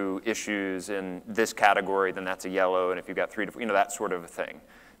 2 issues in this category, then that's a yellow, and if you've got 3 to 4, that sort of a thing.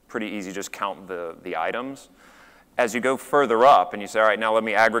 Pretty easy, just count the items. As you go further up and you say, all right, now let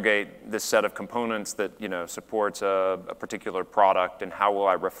me aggregate this set of components that supports a particular product, and how will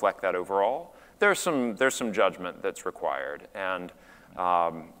I reflect that overall? There's some judgment that's required, and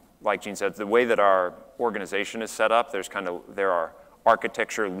like Gene said, the way that our organization is set up, there are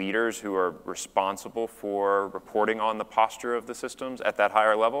architecture leaders who are responsible for reporting on the posture of the systems at that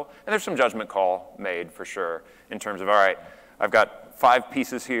higher level. And there's some judgment call made for sure in terms of, all right, I've got 5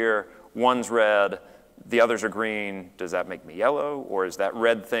 pieces here, one's red, the others are green. Does that make me yellow? Or is that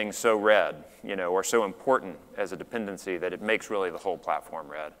red thing so red, or so important as a dependency that it makes really the whole platform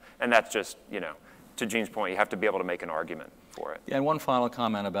red? And that's just, to Gene's point, you have to be able to make an argument for it. Yeah, and one final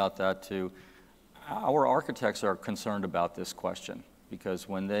comment about that too. Our architects are concerned about this question, because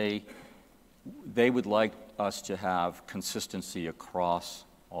when they would like us to have consistency across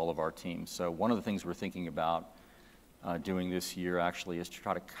all of our teams. So one of the things we're thinking about doing this year actually is to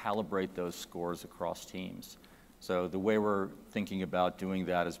try to calibrate those scores across teams. So the way we're thinking about doing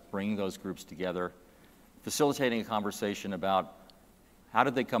that is bringing those groups together, facilitating a conversation about how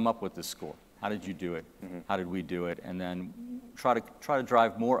did they come up with this score? How did you do it? Mm-hmm. How did we do it? And then try to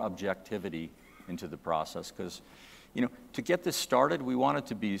drive more objectivity into the process, because to get this started, we wanted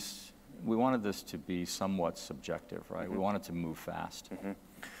this to be somewhat subjective, right? Mm-hmm. We wanted to move fast. Mm-hmm.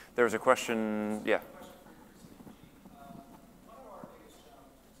 There was a question, yeah.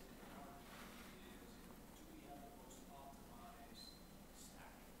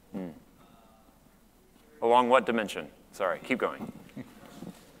 Along what dimension? Sorry, keep going.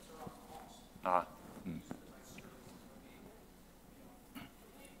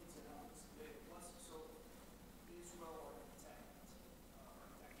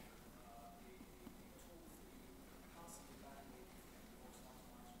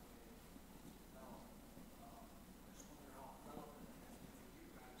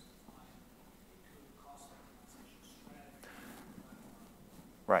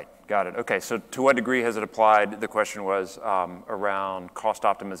 Right, got it. Okay, so to what degree has it applied? The question was around cost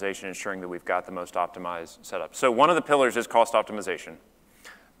optimization, ensuring that we've got the most optimized setup. So one of the pillars is cost optimization.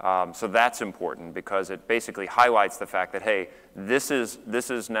 So that's important because it basically highlights the fact that, hey, this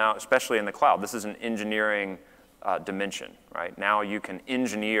is now, especially in the cloud, this is an engineering dimension, right? Now you can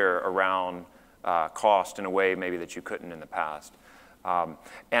engineer around cost in a way maybe that you couldn't in the past.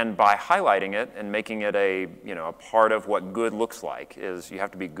 And by highlighting it and making it a part of what good looks like is you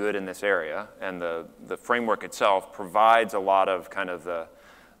have to be good in this area, and the framework itself provides a lot of kind of the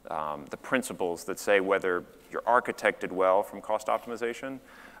principles that say whether you're architected well from cost optimization.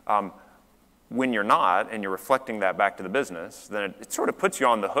 When you're not, and you're reflecting that back to the business, then it sort of puts you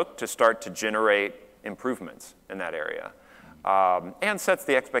on the hook to start to generate improvements in that area, and sets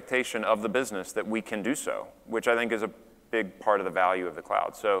the expectation of the business that we can do so, which I think is a big part of the value of the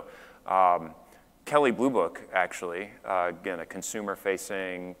cloud. So Kelley Blue Book, actually, again, a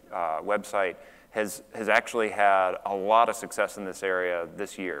consumer-facing website, has actually had a lot of success in this area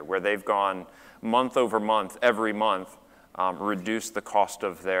this year, where they've gone month over month, every month, reduce the cost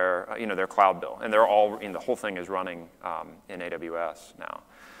of their cloud bill, and they're all the whole thing is running in AWS now.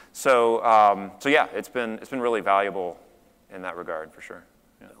 So yeah, it's been really valuable in that regard for sure.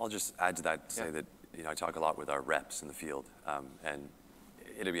 Yeah. I'll just add to that to say that I talk a lot with our reps in the field, and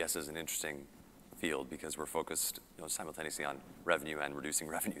AWS is an interesting field because we're focused simultaneously on revenue and reducing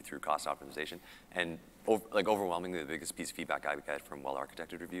revenue through cost optimization. And overwhelmingly, the biggest piece of feedback I get from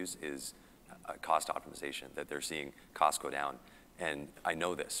well-architected reviews is cost optimization, that they're seeing costs go down. And I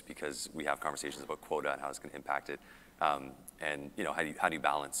know this because we have conversations about quota and how it's going to impact it. And how do you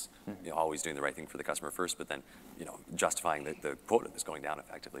balance always doing the right thing for the customer first, but then justifying the quota that's going down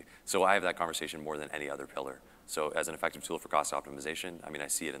effectively. So I have that conversation more than any other pillar. So as an effective tool for cost optimization, I mean, I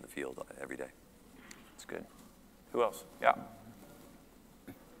see it in the field every day. That's good. Who else? Yeah.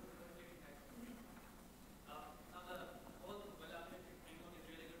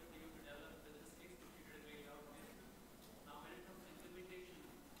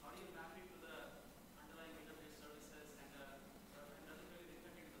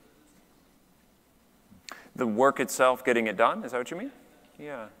 The work itself, getting it done, is that what you mean?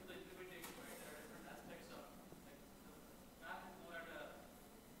 Yeah.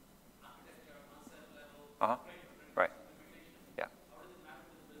 Uh-huh. Right. Yeah.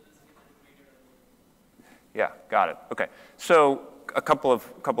 Yeah, got it. Okay. So a couple of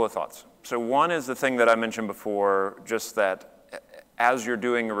thoughts. So one is the thing that I mentioned before, just that as you're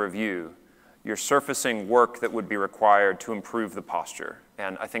doing a review, you're surfacing work that would be required to improve the posture.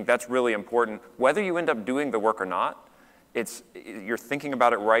 And I think that's really important. Whether you end up doing the work or not, you're thinking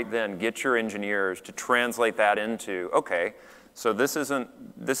about it right then. Get your engineers to translate that into, okay, so this is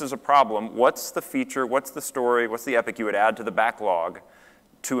a problem. What's the feature, what's the story, what's the epic you would add to the backlog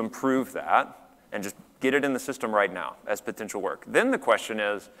to improve that? And just get it in the system right now as potential work. Then the question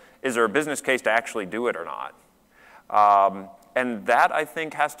is there a business case to actually do it or not? And that, I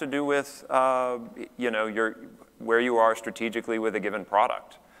think, has to do with where you are strategically with a given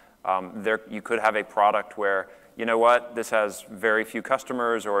product. You could have a product where, you know what, this has very few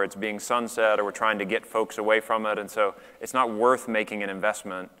customers, or it's being sunset, or we're trying to get folks away from it, and so it's not worth making an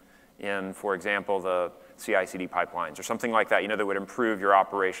investment in, for example, the CI/CD pipelines or something like that, that would improve your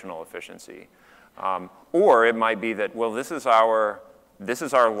operational efficiency. Or it might be that, well, this is our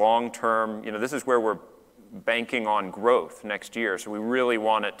long-term, this is where we're banking on growth next year. So we really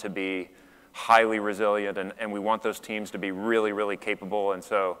want it to be highly resilient, and we want those teams to be really, really capable. And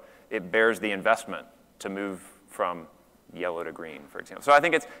so it bears the investment to move from yellow to green, for example. So I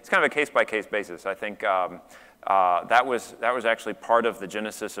think it's kind of a case-by-case basis. I think that was actually part of the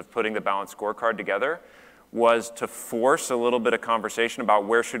genesis of putting the balanced scorecard together, was to force a little bit of conversation about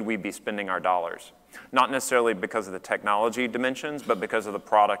where should we be spending our dollars. Not necessarily because of the technology dimensions, but because of the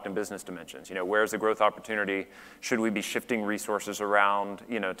product and business dimensions. Where's the growth opportunity? Should we be shifting resources around,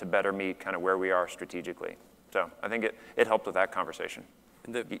 to better meet kind of where we are strategically? So I think it helped with that conversation.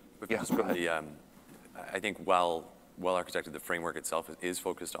 And go ahead. I think well-architected, the framework itself is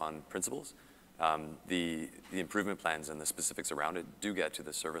focused on principles. The improvement plans and the specifics around it do get to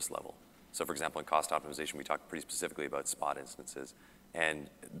the service level. So for example, in cost optimization, we talked pretty specifically about spot instances. And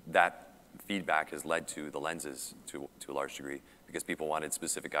that feedback has led to the lenses to a large degree, because people wanted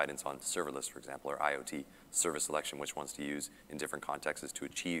specific guidance on serverless, for example, or IoT, service selection, which ones to use in different contexts to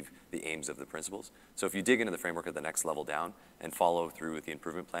achieve the aims of the principles. So if you dig into the framework at the next level down and follow through with the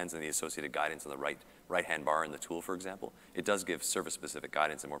improvement plans and the associated guidance on the right-hand bar in the tool, for example, it does give service-specific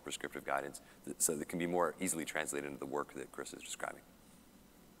guidance and more prescriptive guidance so that can be more easily translated into the work that Chris is describing.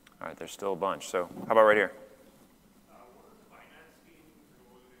 All right, there's still a bunch. So how about right here? What is the finance team's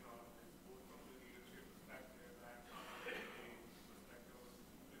role in all of this, both from the leadership perspective and from the perspective of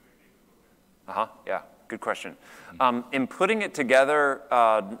implementing the program? Yeah, good question. In putting it together,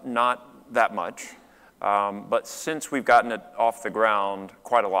 not that much, but since we've gotten it off the ground,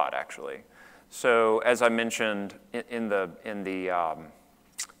 quite a lot actually. So as I mentioned in the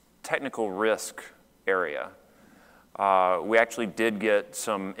technical risk area, we actually did get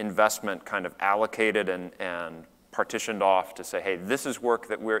some investment kind of allocated and partitioned off to say, hey, this is work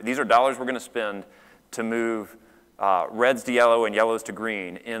that these are dollars we're going to spend to move reds to yellow and yellows to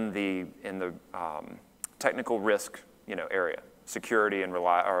green in the technical risk area, security and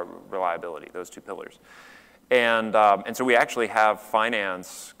reliability, those two pillars. And so we actually have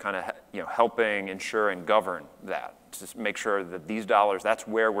finance kind of helping ensure and govern that, to make sure that these dollars, that's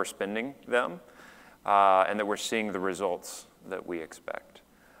where we're spending them, and that we're seeing the results that we expect.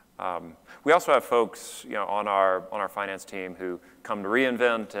 We also have folks on our finance team who come to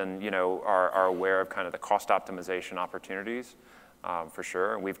reInvent and are aware of kind of the cost optimization opportunities, for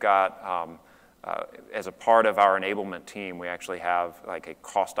sure. And we've got, as a part of our enablement team, we actually have like a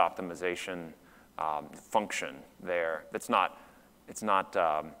cost optimization function there. It's not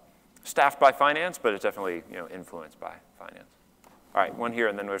staffed by finance, but it's definitely influenced by finance. All right, one here,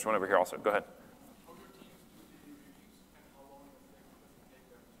 and then there's one over here also. Go ahead.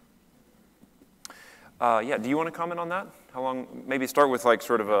 Yeah, do you want to comment on that? How long? Maybe start with like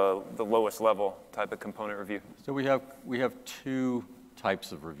sort of the lowest level type of component review. So we have two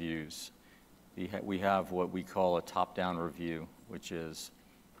types of reviews. We have what we call a top-down review, which is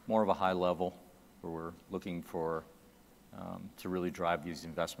more of a high level, where we're looking for to really drive these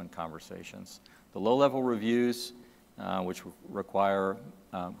investment conversations. The low-level reviews, which require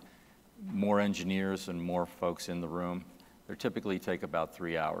more engineers and more folks in the room, they typically take about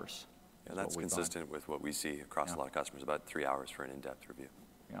 3 hours. And that's consistent with what we see across a lot of customers, about 3 hours for an in-depth review.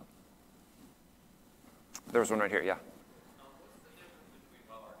 Yeah. There was one right here, yeah. What's the difference between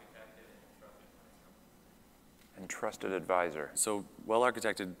well-architected And trusted advisor. So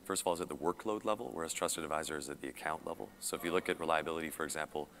well-architected, first of all, is at the workload level, whereas trusted advisor is at the account level. So if you look at reliability, for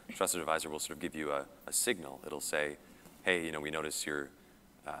example, trusted advisor will sort of give you a signal. It'll say, hey, we notice you're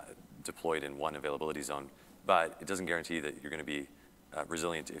deployed in one availability zone, but it doesn't guarantee that you're going to be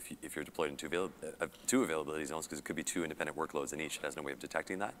resilient if you're deployed in two availability zones, because it could be two independent workloads, and each has no way of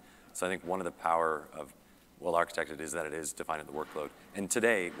detecting that. So I think one of the power of well-architected is that it is defined at the workload. And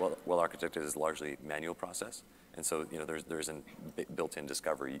today, well-architected is largely manual process. And so there isn't built-in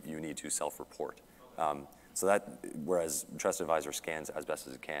discovery. You need to self-report. So that, whereas Trusted Advisor scans as best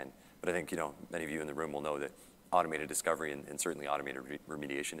as it can. But I think many of you in the room will know that automated discovery and certainly automated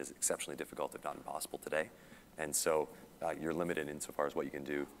remediation is exceptionally difficult, if not impossible today. And so you're limited insofar as what you can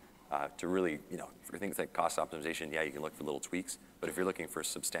do to really, for things like cost optimization, yeah, you can look for little tweaks. But if you're looking for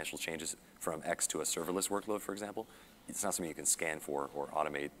substantial changes from X to a serverless workload, for example, it's not something you can scan for or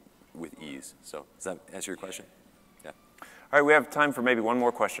automate with ease. So does that answer your question? Yeah. All right, we have time for maybe one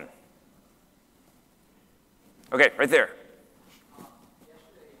more question. Okay, right there.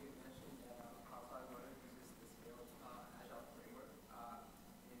 Yesterday you mentioned that CloudStarter uses the scaled agile framework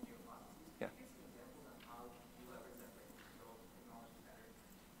in your processes. Yeah. Can you give some examples on how you leverage that framework to build technology better?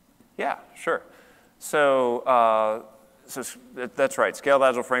 Yeah, sure. So, that's right. Scaled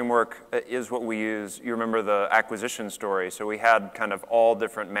Agile Framework is what we use. You remember the acquisition story. So we had kind of all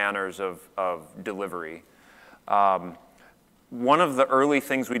different manners of delivery. One of the early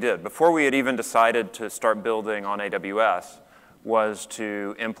things we did, before we had even decided to start building on AWS, was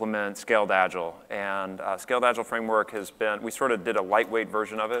to implement Scaled Agile. And Scaled Agile Framework has been, we sort of did a lightweight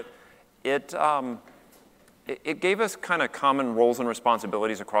version of it. It gave us kind of common roles and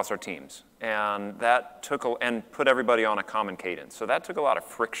responsibilities across our teams, and that and put everybody on a common cadence. So that took a lot of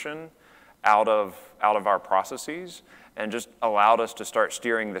friction out of our processes and just allowed us to start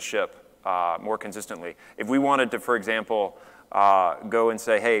steering the ship more consistently. If we wanted to, for example, go and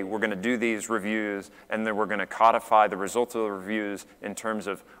say, hey, we're going to do these reviews, and then we're going to codify the results of the reviews in terms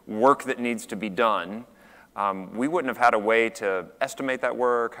of work that needs to be done, we wouldn't have had a way to estimate that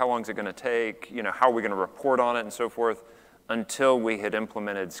work, how long is it going to take, how are we going to report on it and so forth, until we had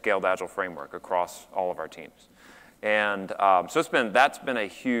implemented Scaled Agile Framework across all of our teams. And so that's been a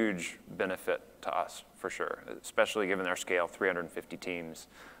huge benefit to us, for sure, especially given our scale, 350 teams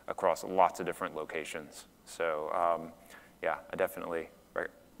across lots of different locations. So yeah, I definitely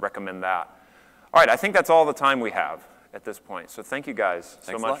recommend that. All right, I think that's all the time we have at this point. So thank you guys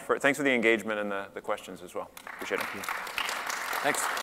so much. Thanks for the engagement and the questions as well. Appreciate it. Thanks.